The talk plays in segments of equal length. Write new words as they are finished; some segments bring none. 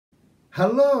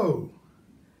Hello!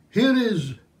 Here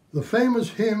is the famous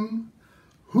hymn,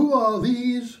 "Who are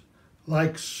these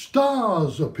like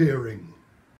stars appearing?"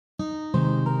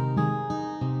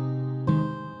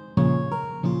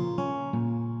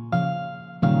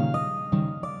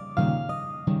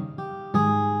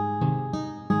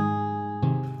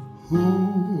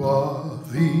 Who are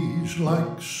these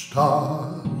like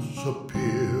stars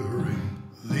appearing?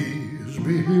 These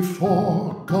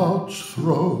before God's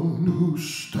throne who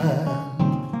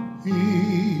stand,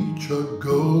 each a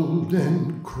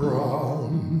golden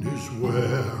crown is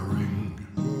wearing.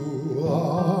 Who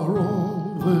are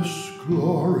all this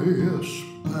glorious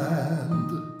band?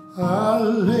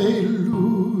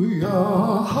 Alleluia,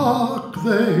 hark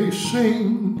they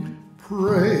sing,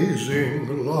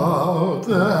 praising loud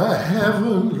the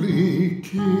heavenly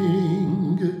King.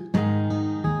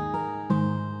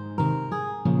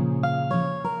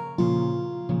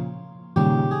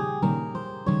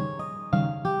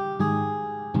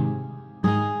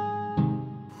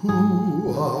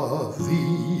 Who are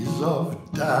these of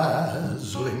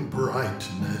dazzling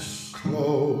brightness,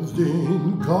 clothed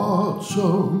in God's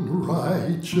own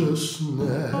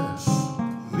righteousness?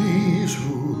 These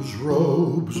whose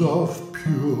robes of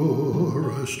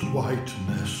purest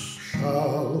whiteness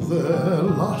shall their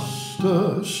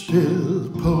lustre still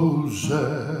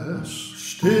possess,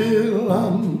 still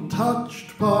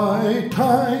untouched by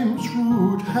time's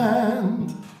rude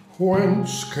hand.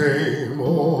 Whence came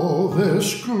all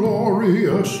this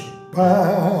glorious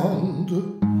band?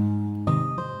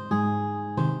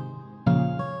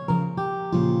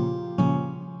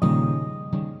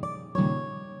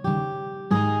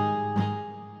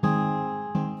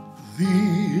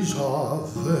 These are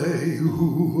they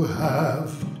who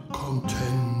have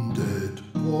contended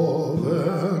for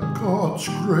their God's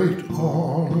great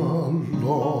honor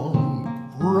long,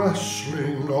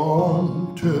 wrestling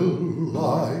on till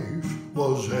life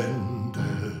was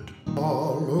ended,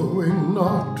 following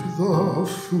not the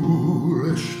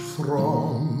foolish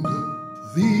throng.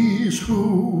 These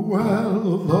who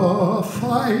well the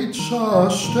fight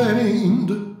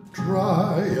sustained,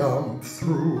 triumph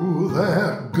through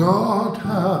their God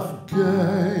have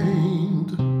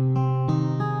gained.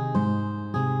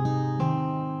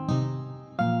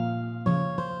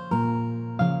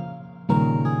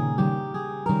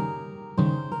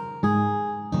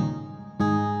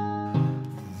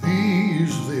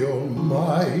 These the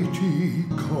Almighty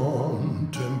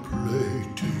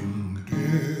contemplating,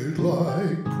 did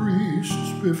like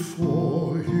priests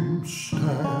before him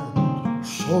stand,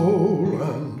 soul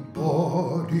and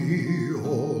body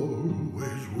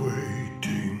always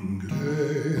waiting,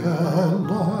 day and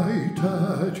night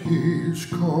at his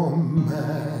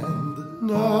command.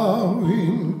 Now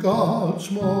in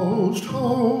God's most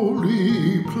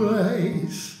holy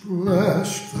place,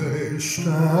 blessed they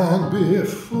stand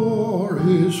before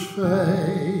his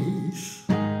face.